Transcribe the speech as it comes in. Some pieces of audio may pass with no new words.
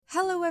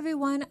Hello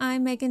everyone,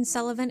 I'm Megan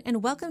Sullivan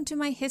and welcome to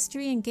my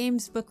History and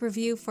Games book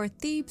review for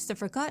Thebes, the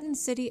Forgotten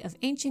City of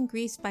Ancient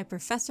Greece by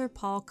Professor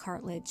Paul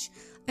Cartledge.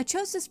 I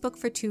chose this book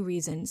for two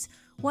reasons.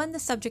 One, the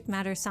subject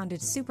matter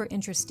sounded super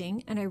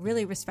interesting, and I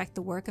really respect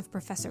the work of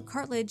Professor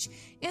Cartledge,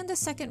 and the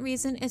second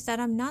reason is that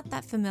I'm not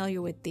that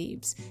familiar with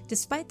Thebes,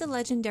 despite the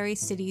legendary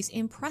city's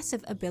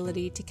impressive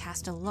ability to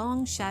cast a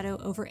long shadow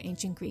over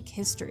ancient Greek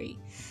history.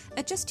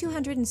 At just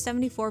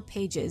 274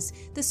 pages,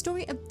 the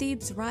story of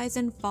Thebes' rise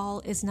and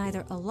fall is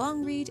neither a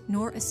long read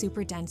nor a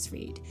super dense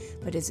read.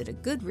 But is it a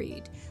good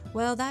read?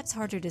 Well, that's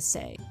harder to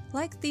say.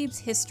 Like Thebes'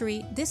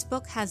 history, this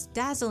book has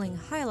dazzling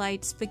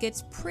highlights but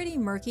gets pretty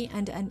murky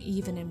and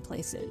uneven in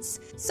places.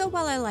 So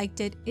while I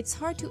liked it, it's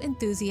hard to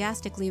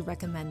enthusiastically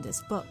recommend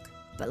this book.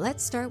 But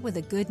let's start with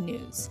the good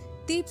news.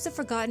 Thebes, the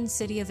Forgotten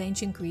City of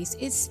Ancient Greece,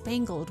 is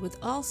spangled with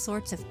all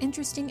sorts of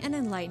interesting and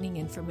enlightening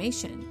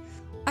information.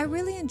 I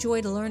really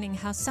enjoyed learning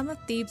how some of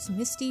Thebes'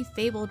 misty,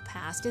 fabled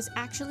past is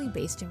actually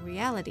based in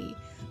reality.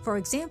 For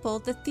example,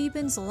 the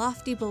Thebans'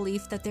 lofty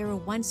belief that they were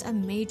once a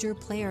major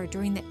player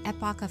during the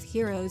Epoch of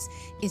Heroes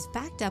is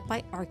backed up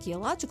by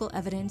archaeological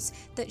evidence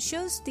that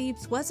shows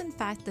Thebes was in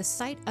fact the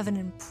site of an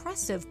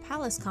impressive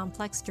palace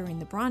complex during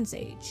the Bronze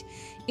Age.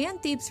 And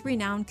Thebes'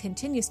 renown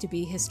continues to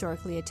be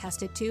historically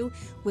attested to,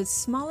 with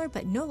smaller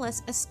but no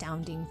less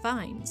astounding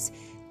finds.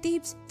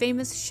 Thebes'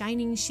 famous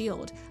Shining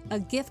Shield, a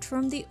gift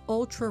from the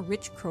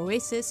ultra-rich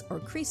Croesus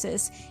or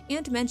Croesus,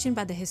 and mentioned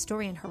by the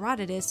historian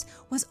Herodotus,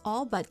 was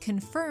all but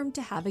confirmed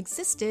to have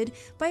existed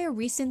by a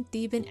recent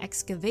Theban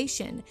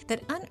excavation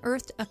that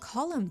unearthed a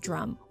column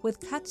drum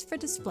with cuts for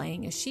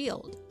displaying a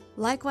shield.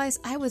 Likewise,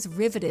 I was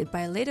riveted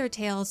by later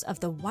tales of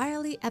the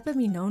wily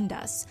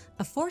Epaminondas,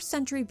 a 4th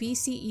century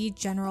BCE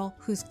general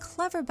whose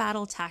clever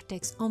battle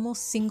tactics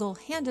almost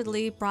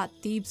single-handedly brought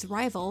Thebes'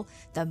 rival,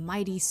 the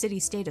mighty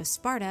city-state of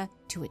Sparta,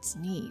 to its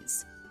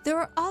knees. There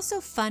were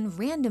also fun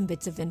random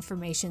bits of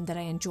information that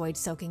I enjoyed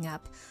soaking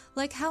up,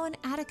 like how an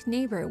Attic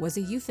neighbor was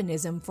a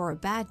euphemism for a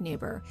bad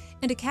neighbor,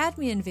 and a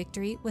Cadmean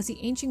victory was the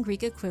ancient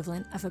Greek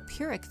equivalent of a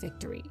Pyrrhic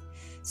victory.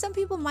 Some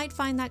people might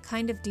find that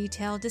kind of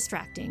detail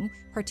distracting,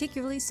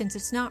 particularly since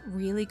it's not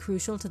really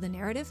crucial to the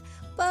narrative,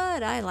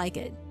 but I like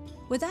it.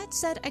 With that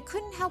said, I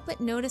couldn't help but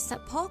notice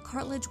that Paul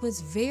Cartledge was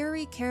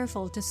very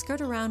careful to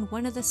skirt around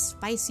one of the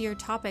spicier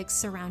topics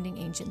surrounding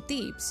ancient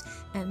Thebes,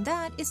 and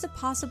that is the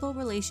possible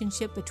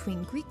relationship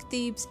between Greek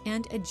Thebes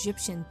and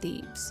Egyptian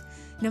Thebes.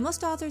 Now,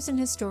 most authors and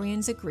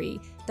historians agree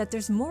that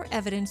there's more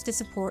evidence to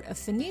support a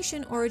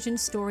Phoenician origin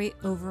story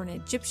over an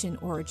Egyptian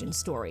origin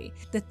story.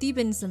 The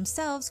Thebans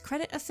themselves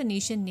credit a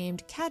Phoenician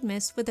named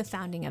Cadmus with the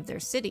founding of their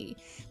city,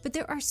 but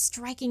there are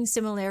striking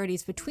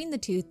similarities between the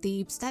two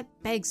Thebes that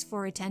begs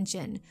for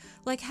attention,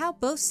 like how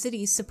both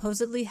cities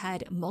supposedly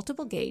had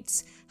multiple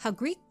gates, how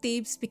Greek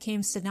Thebes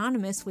became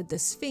synonymous with the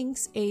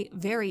Sphinx, a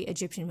very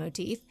Egyptian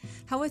motif,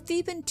 how a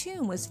Theban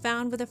tomb was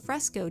found with a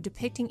fresco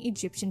depicting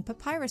Egyptian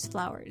papyrus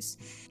flowers,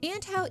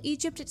 and how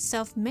Egypt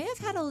itself may have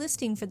had a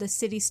listing for the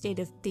city-state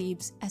of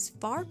Thebes as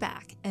far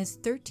back as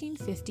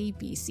 1350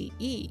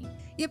 BCE.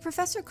 Yet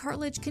Professor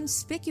Cartledge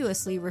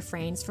conspicuously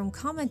refrains from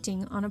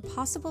commenting on a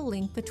possible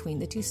link between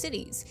the two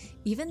cities,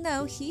 even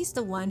though he's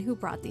the one who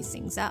brought these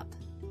things up.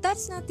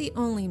 That's not the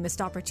only missed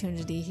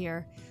opportunity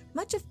here.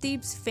 Much of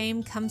Thebes'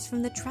 fame comes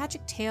from the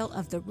tragic tale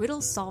of the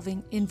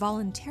riddle-solving,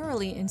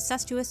 involuntarily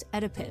incestuous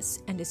Oedipus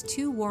and his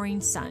two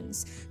warring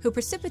sons, who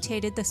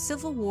precipitated the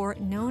civil war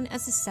known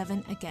as the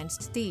Seven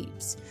Against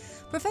Thebes.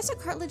 Professor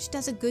Cartledge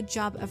does a good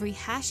job of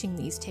rehashing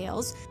these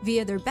tales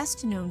via their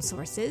best-known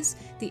sources,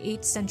 the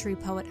 8th century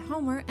poet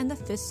Homer and the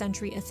 5th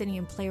century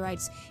Athenian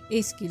playwrights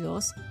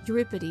Aeschylus,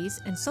 Euripides,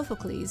 and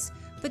Sophocles,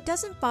 but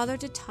doesn't bother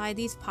to tie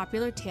these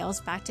popular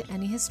tales back to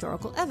any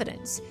historical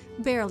evidence,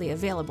 barely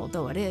available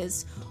though it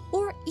is,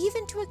 or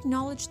even to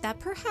acknowledge that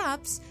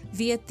perhaps,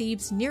 via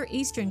Thebes' Near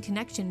Eastern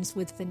connections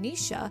with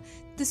Phoenicia,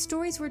 the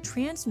stories were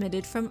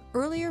transmitted from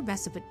earlier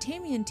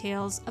Mesopotamian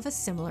tales of a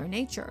similar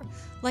nature,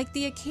 like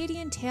the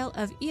Akkadian tale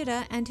of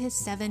Ira and his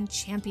 7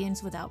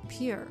 champions without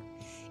peer.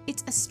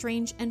 It's a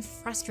strange and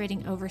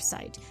frustrating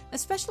oversight,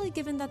 especially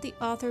given that the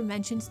author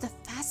mentions the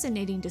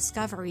fascinating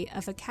discovery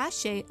of a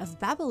cache of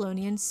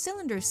Babylonian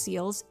cylinder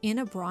seals in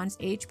a Bronze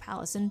Age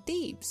palace in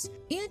Thebes,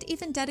 and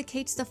even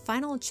dedicates the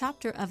final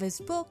chapter of his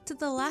book to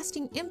the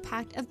lasting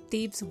impact of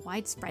Thebes'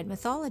 widespread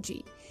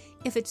mythology.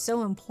 If it's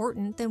so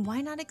important, then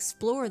why not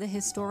explore the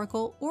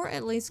historical or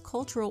at least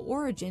cultural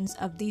origins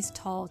of these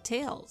tall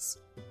tales?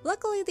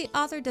 Luckily, the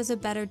author does a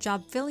better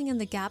job filling in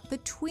the gap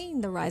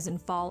between the rise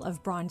and fall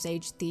of Bronze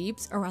Age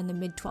Thebes around the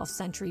mid-12th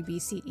century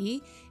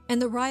BCE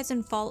and the rise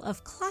and fall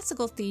of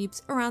classical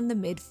Thebes around the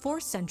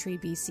mid-4th century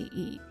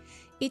BCE.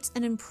 It's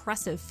an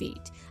impressive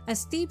feat,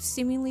 as Thebes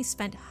seemingly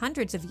spent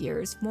hundreds of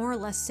years more or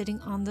less sitting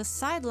on the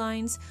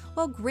sidelines,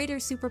 while greater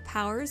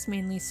superpowers,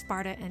 mainly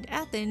Sparta and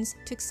Athens,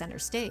 took center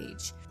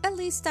stage. At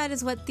least that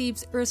is what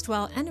Thebes'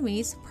 erstwhile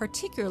enemies,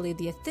 particularly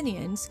the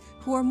Athenians,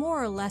 who are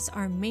more or less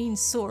our main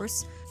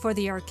source for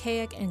the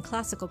archaic and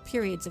classical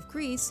periods of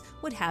Greece,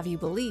 would have you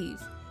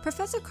believe.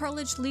 Professor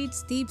Cartledge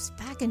leads Thebes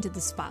back into the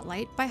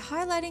spotlight by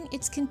highlighting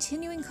its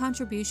continuing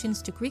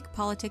contributions to Greek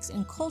politics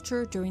and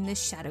culture during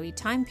this shadowy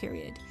time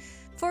period.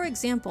 For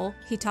example,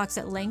 he talks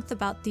at length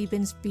about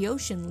Theban's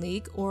Boeotian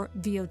League, or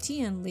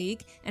Boeotian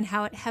League, and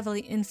how it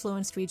heavily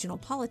influenced regional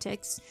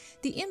politics,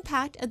 the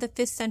impact of the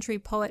 5th century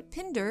poet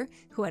Pindar,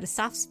 who had a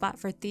soft spot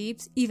for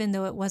Thebes even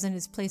though it wasn't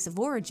his place of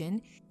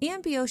origin,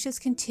 and Boeotia's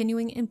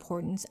continuing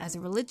importance as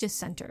a religious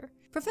center.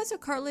 Professor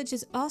Cartledge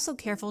is also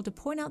careful to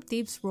point out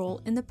Thebes'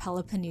 role in the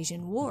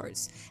Peloponnesian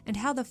Wars, and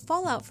how the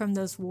fallout from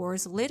those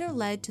wars later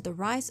led to the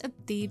rise of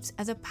Thebes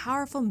as a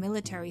powerful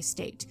military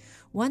state,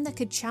 one that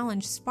could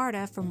challenge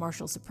Sparta for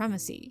martial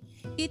supremacy.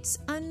 It's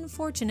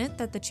unfortunate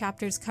that the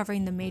chapters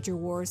covering the major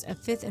wars of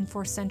 5th and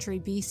 4th century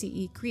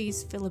BCE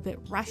Greece feel a bit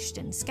rushed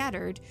and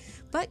scattered,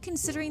 but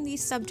considering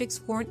these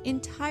subjects warrant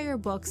entire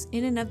books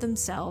in and of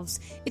themselves,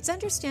 it's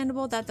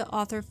understandable that the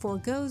author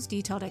forgoes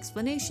detailed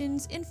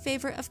explanations in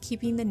favor of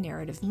keeping the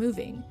narrative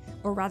moving,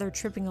 or rather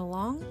tripping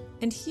along,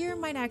 and here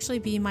might actually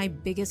be my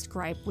biggest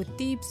gripe with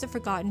Thebes, the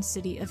Forgotten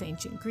City of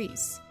Ancient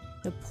Greece.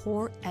 The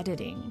poor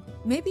editing.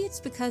 Maybe it's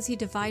because he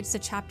divides the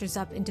chapters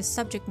up into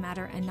subject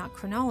matter and not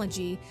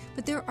chronology,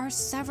 but there are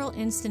several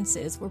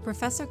instances where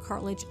Professor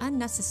Cartledge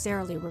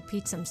unnecessarily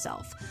repeats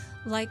himself,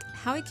 like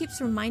how he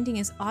keeps reminding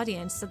his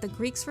audience that the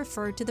Greeks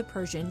referred to the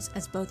Persians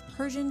as both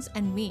Persians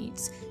and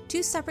Medes,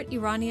 two separate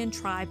Iranian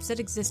tribes that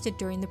existed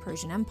during the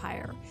Persian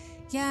Empire.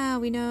 Yeah,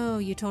 we know,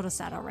 you told us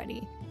that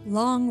already.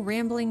 Long,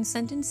 rambling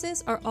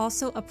sentences are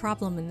also a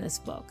problem in this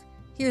book.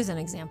 Here's an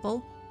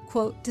example.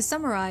 Quote, to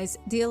summarize,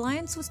 the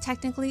alliance was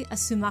technically a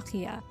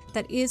Symmachia,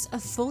 that is, a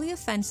fully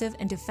offensive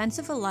and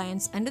defensive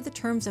alliance under the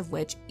terms of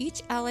which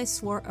each ally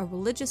swore a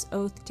religious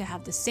oath to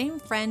have the same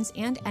friends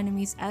and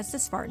enemies as the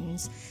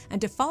Spartans, and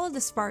to follow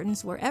the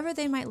Spartans wherever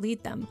they might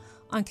lead them,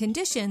 on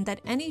condition that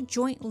any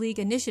joint league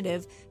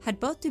initiative had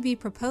both to be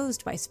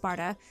proposed by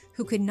Sparta,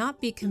 who could not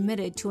be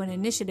committed to an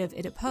initiative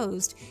it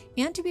opposed,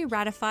 and to be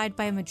ratified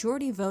by a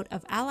majority vote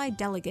of allied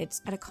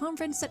delegates at a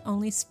conference that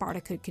only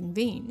Sparta could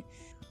convene.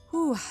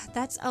 Whew,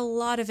 that's a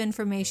lot of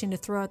information to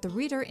throw at the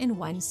reader in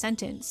one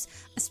sentence,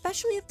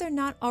 especially if they're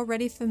not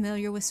already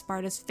familiar with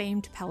Sparta's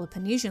famed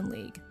Peloponnesian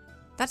League.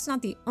 That's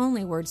not the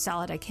only word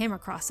salad I came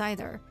across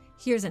either.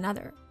 Here's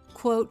another.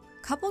 Quote,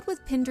 coupled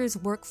with Pindar's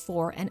work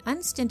for and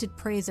unstinted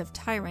praise of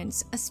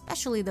tyrants,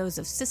 especially those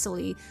of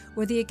Sicily,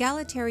 where the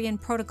egalitarian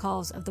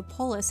protocols of the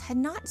polis had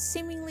not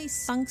seemingly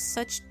sunk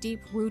such deep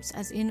roots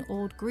as in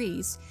Old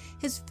Greece,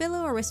 his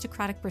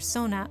philo-aristocratic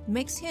persona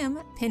makes him,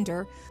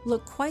 Pindar,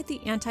 look quite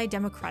the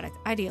anti-democratic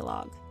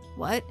ideologue.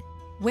 What?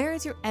 Where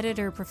is your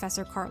editor,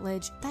 Professor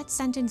Cartledge? That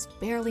sentence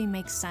barely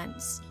makes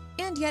sense.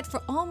 And yet,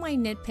 for all my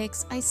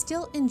nitpicks, I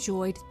still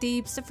enjoyed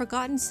Thebes, the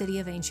Forgotten City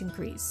of Ancient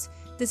Greece.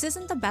 This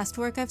isn't the best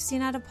work I've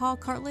seen out of Paul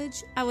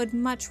Cartledge. I would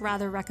much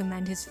rather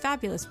recommend his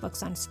fabulous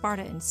books on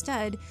Sparta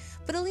instead,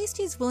 but at least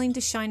he's willing to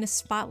shine a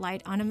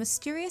spotlight on a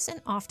mysterious and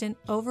often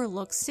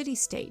overlooked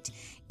city-state,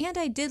 and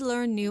I did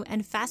learn new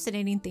and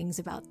fascinating things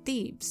about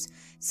Thebes.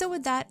 So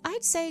with that,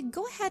 I'd say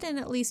go ahead and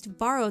at least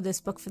borrow this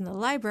book from the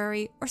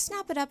library or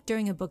snap it up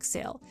during a book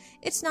sale.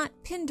 It's not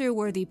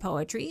Pindar-worthy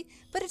poetry,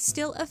 but it's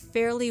still a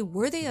fairly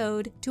worthy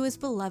ode to his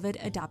beloved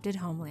adopted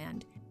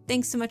homeland.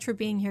 Thanks so much for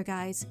being here,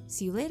 guys.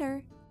 See you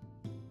later.